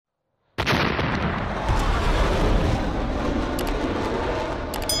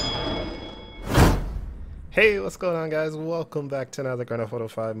Hey, what's going on, guys? Welcome back to another Grand Theft Auto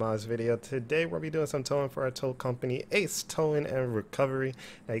 5 Mods video. Today we'll be doing some towing for our tow company, Ace Towing and Recovery.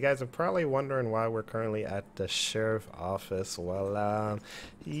 Now, you guys are probably wondering why we're currently at the sheriff office. Well,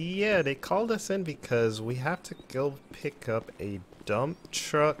 yeah, they called us in because we have to go pick up a dump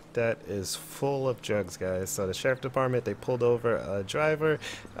truck that is full of drugs, guys. So the sheriff department, they pulled over a driver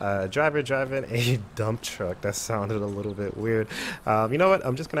driving a dump truck. That sounded a little bit weird. You know what?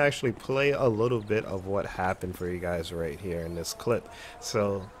 I'm just gonna actually play a little bit of what happened for you guys right here in this clip.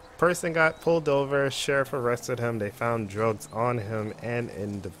 So, person got pulled over, sheriff arrested him, they found drugs on him and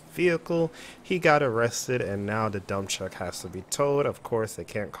in the vehicle. He got arrested and now the dump truck has to be towed. Of course, they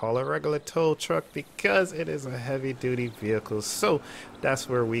can't call a regular tow truck because it is a heavy duty vehicle. So that's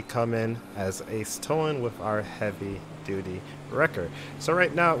where we come in as Ace Towing with our heavy duty wrecker. So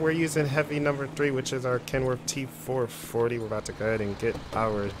right now we're using heavy number 3, which is our Kenworth T440. We're about to go ahead and get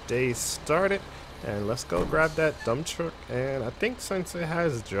our day started. And let's go grab that dump truck. And I think since it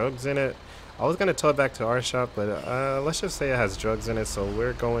has drugs in it, I was going to tow it back to our shop, but let's just say it has drugs in it, so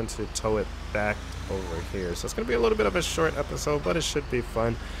we're going to tow it back over here. So it's going to be a little bit of a short episode, but it should be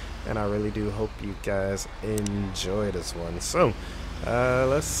fun. And I really do hope you guys enjoy this one. So,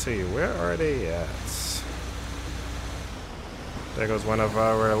 let's see. Where are they at? There goes one of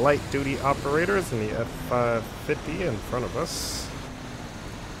our light duty operators in the F550 in front of us.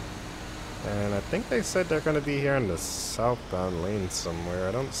 And I think they said they're going to be here in the southbound lane somewhere.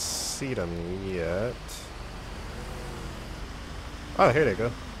 I don't see them yet. Oh, here they go.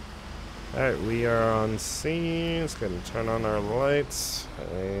 Alright, we are on scene. Let's go ahead and turn on our lights.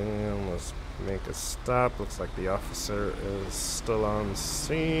 And let's make a stop. Looks like the officer is still on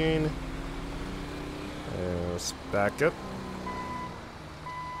scene. And let's back up.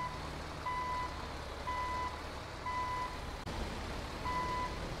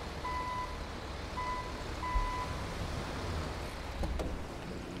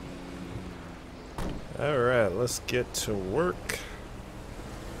 Alright, let's get to work.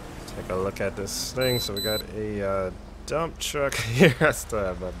 Take a look at this thing. So we got a dump truck here. I still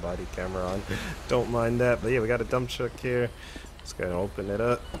have my body camera on. Don't mind that. But yeah, we got a dump truck here. Let's go ahead and open it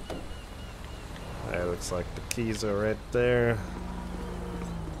up. Alright, looks like the keys are right there.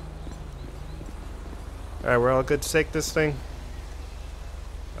 Alright, we're all good to take this thing?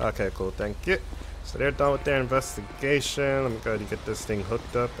 Okay, cool. Thank you. So they're done with their investigation. Let me go ahead and get this thing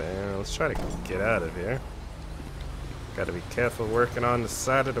hooked up and let's try to get out of here. Gotta be careful working on the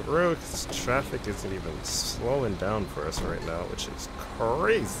side of the road because traffic isn't even slowing down for us right now, which is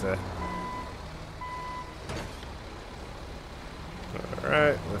crazy.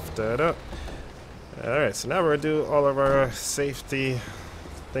 Alright, lift that up. Alright, so now we're gonna do all of our safety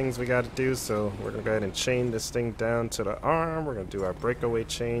things we gotta do. So we're gonna go ahead and chain this thing down to the arm. We're gonna do our breakaway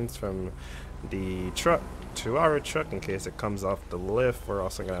chains from the truck to our truck in case it comes off the lift. We're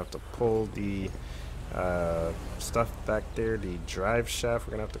also gonna have to pull the stuff back there, the drive shaft.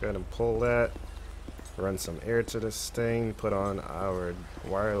 We're gonna have to go ahead and pull that, run some air to this thing, put on our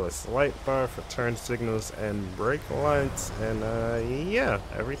wireless light bar for turn signals and brake lights, and yeah,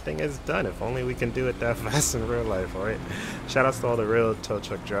 everything is done. If only we can do it that fast in real life, right? Shout outs to all the real tow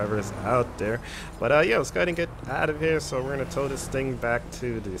truck drivers out there. But yeah, let's go ahead and get out of here. So we're gonna tow this thing back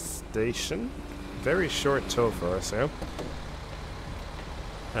to the station. Very short tow for us here.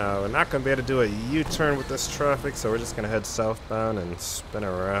 We're not going to be able to do a U-turn with this traffic, so we're just going to head southbound and spin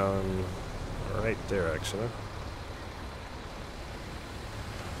around right there, actually.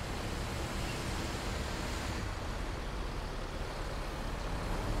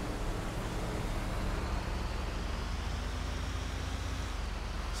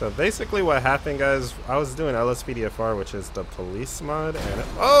 So basically what happened, guys, I was doing LSPDFR, which is the police mod, and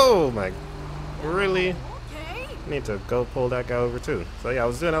oh my, really? Need to go pull that guy over too. So yeah, I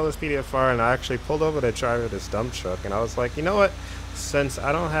was doing LSPDFR and I actually pulled over the driver of this dump truck and I was like, you know what, since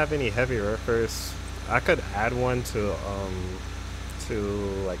I don't have any heavy wreckers, I could add one to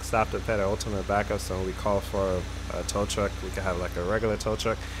like stop the pet or ultimate backup. So when we call for a tow truck, we could have like a regular tow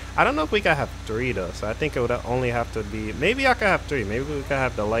truck. I don't know if we could have 3 though, so I think it would only have to be, maybe I could have 3. Maybe we could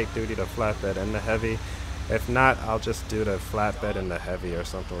have the light duty, the flatbed, and the heavy. If not, I'll just do the flatbed and the heavy or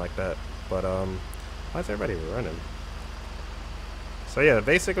something like that. But why is everybody running? So yeah,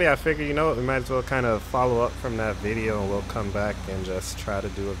 basically I figured, you know what, we might as well kind of follow up from that video and we'll come back and just try to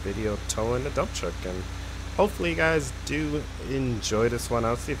do a video towing the dump truck. And hopefully you guys do enjoy this one.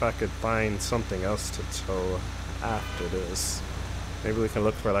 I'll see if I could find something else to tow after this. Maybe we can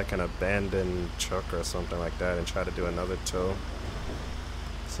look for like an abandoned truck or something like that and try to do another tow.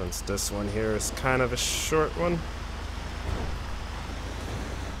 Since this one here is kind of a short one.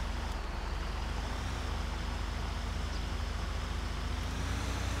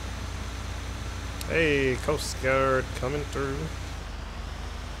 Hey, Coast Guard coming through.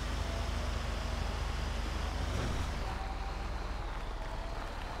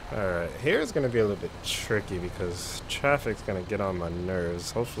 Alright, here's going to be a little bit tricky because traffic's going to get on my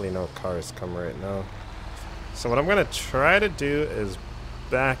nerves. Hopefully no cars come right now. So what I'm going to try to do is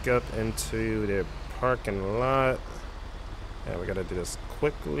back up into the parking lot. And we got to do this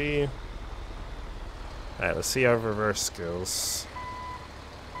quickly. Alright, let's see how reverse goes.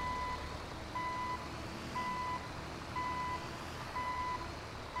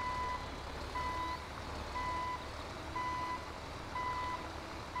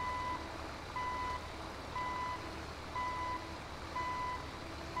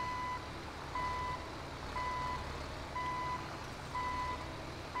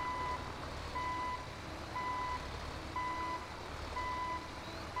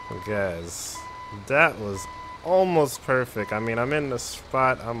 Guys, that was almost perfect. I mean, I'm in the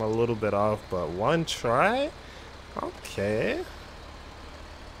spot, I'm a little bit off, but one try? Okay.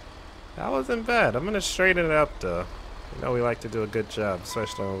 That wasn't bad. I'm gonna straighten it up though. You know we like to do a good job,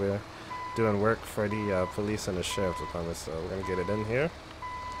 especially when we're doing work for the police and the sheriff's department, so we're gonna get it in here.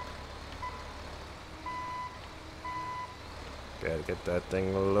 Gotta get that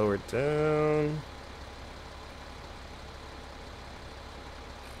thing lowered down.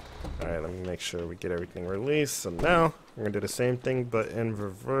 Alright, let me make sure we get everything released. So now, we're going to do the same thing, but in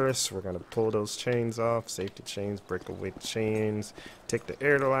reverse. We're going to pull those chains off, safety chains, breakaway chains, take the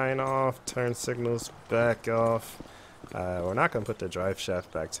airline off, turn signals back off. We're not going to put the drive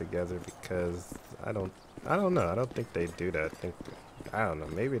shaft back together because I don't know. I don't think they do that. I don't know.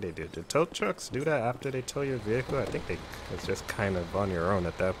 Maybe they do. Do tow trucks do that after they tow your vehicle? I think it's just kind of on your own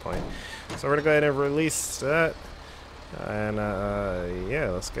at that point. So we're going to go ahead and release that. And yeah,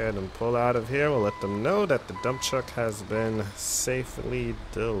 let's go ahead and pull out of here. We'll let them know that the dump truck has been safely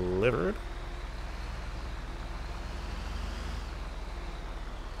delivered.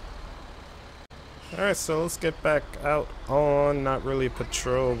 Alright, so let's get back out on, not really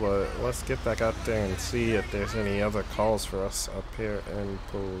patrol, but let's get back out there and see if there's any other calls for us up here in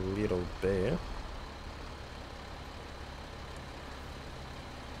Paleto Bay.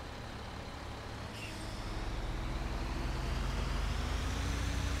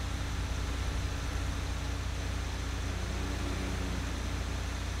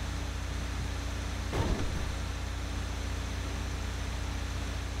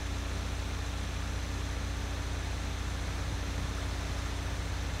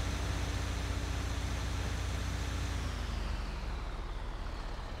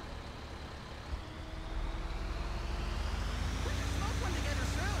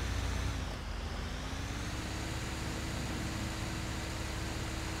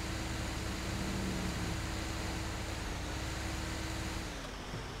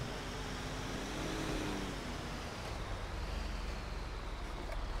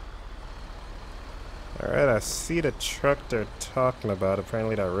 Alright, I see the truck they're talking about.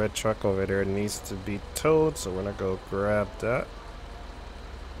 Apparently that red truck over there needs to be towed, so we're gonna go grab that.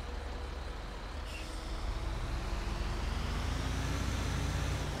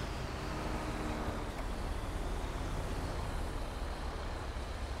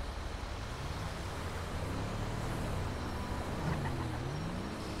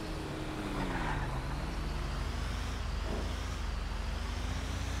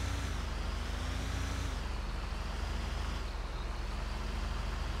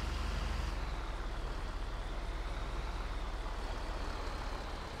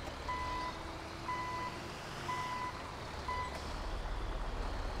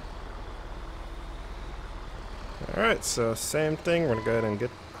 Alright, so same thing, we're gonna go ahead and get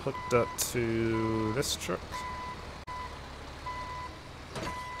hooked up to this truck.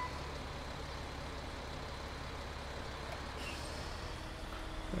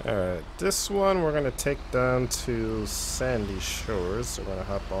 Alright, this one we're gonna take down to Sandy Shores. So we're gonna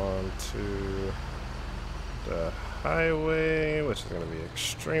hop on to the highway, which is gonna be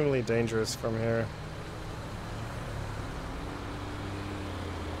extremely dangerous from here.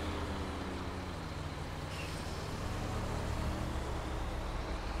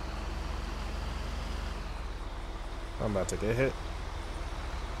 I'm about to get hit.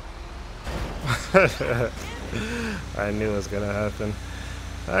 I knew it was gonna happen.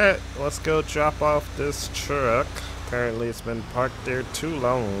 Alright, let's go drop off this truck. Apparently it's been parked there too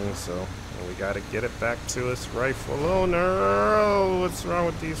long, so we gotta get it back to its rightful owner. Oh, what's wrong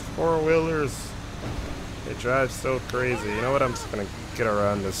with these four-wheelers? They drive so crazy. You know what? I'm just gonna get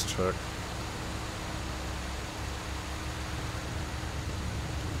around this truck.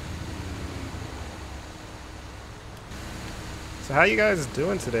 So So how you guys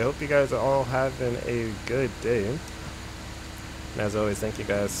doing today? Hope you guys are all having a good day. And as always, thank you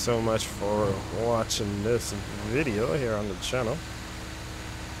guys so much for watching this video here on the channel.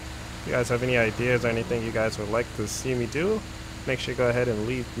 If you guys have any ideas or anything you guys would like to see me do, make sure you go ahead and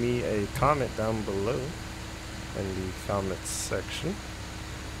leave me a comment down below in the comment section.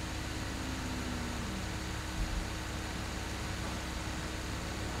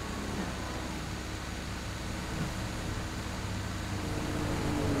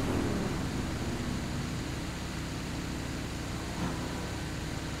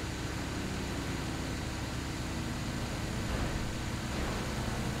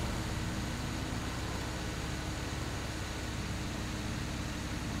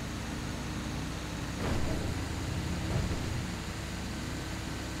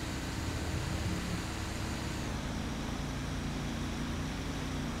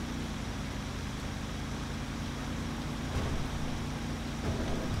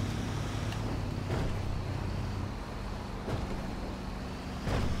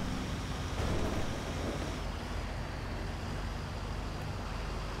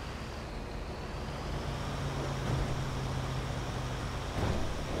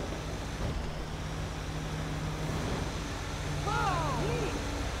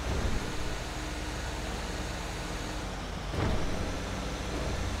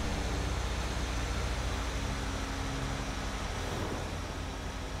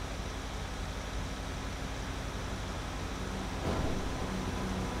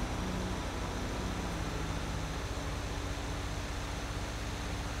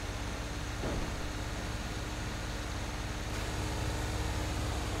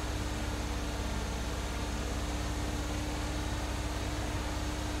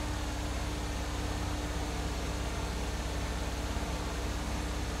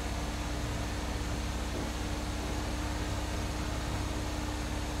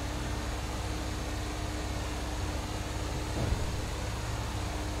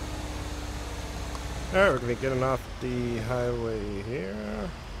 Alright, we're going to be getting off the highway here.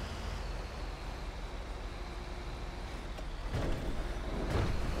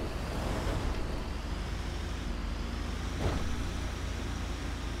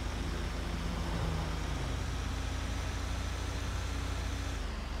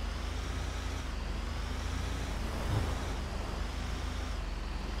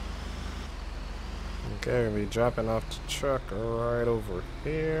 Okay, we're going to be dropping off the truck right over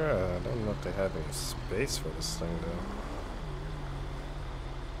here. I don't know if they have any space for this thing, though.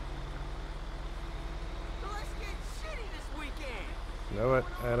 Let's get shitty this weekend. You know what?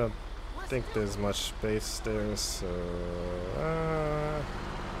 I don't think there's much space there, so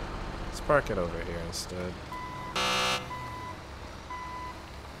let's park it over here instead.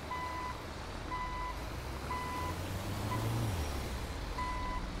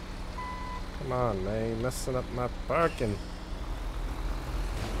 Come on, man, you're messing up my parking.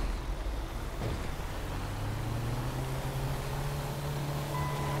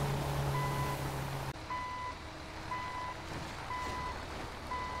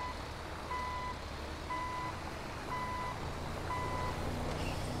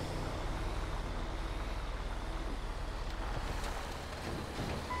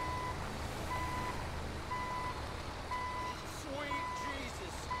 Sweet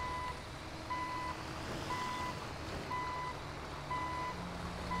Jesus.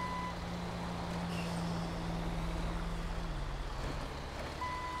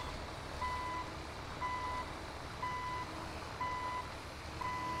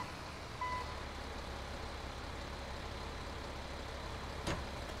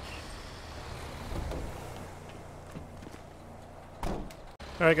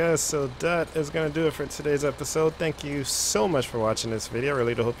 Alright guys, so that is going to do it for today's episode. Thank you so much for watching this video. I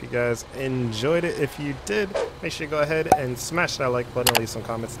really do hope you guys enjoyed it. If you did, make sure you go ahead and smash that like button, leave some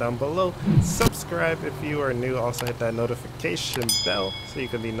comments down below. Subscribe if you are new. Also hit that notification bell so you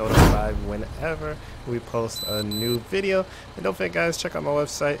can be notified whenever we post a new video. And don't forget guys, check out my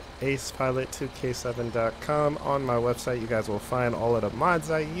website, acepilot2k7.com. On my website you guys will find all of the mods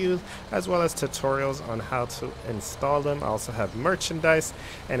I use, as well as tutorials on how to install them. I also have merchandise.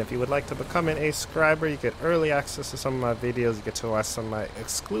 And if you would like to become an A subscriber, you get early access to some of my videos. You get to watch some of my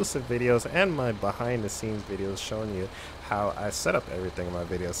exclusive videos and my behind the scenes videos showing you how I set up everything in my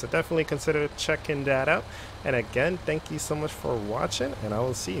videos. So definitely consider checking that out. And again, thank you so much for watching, and I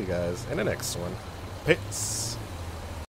will see you guys in the next one. Peace.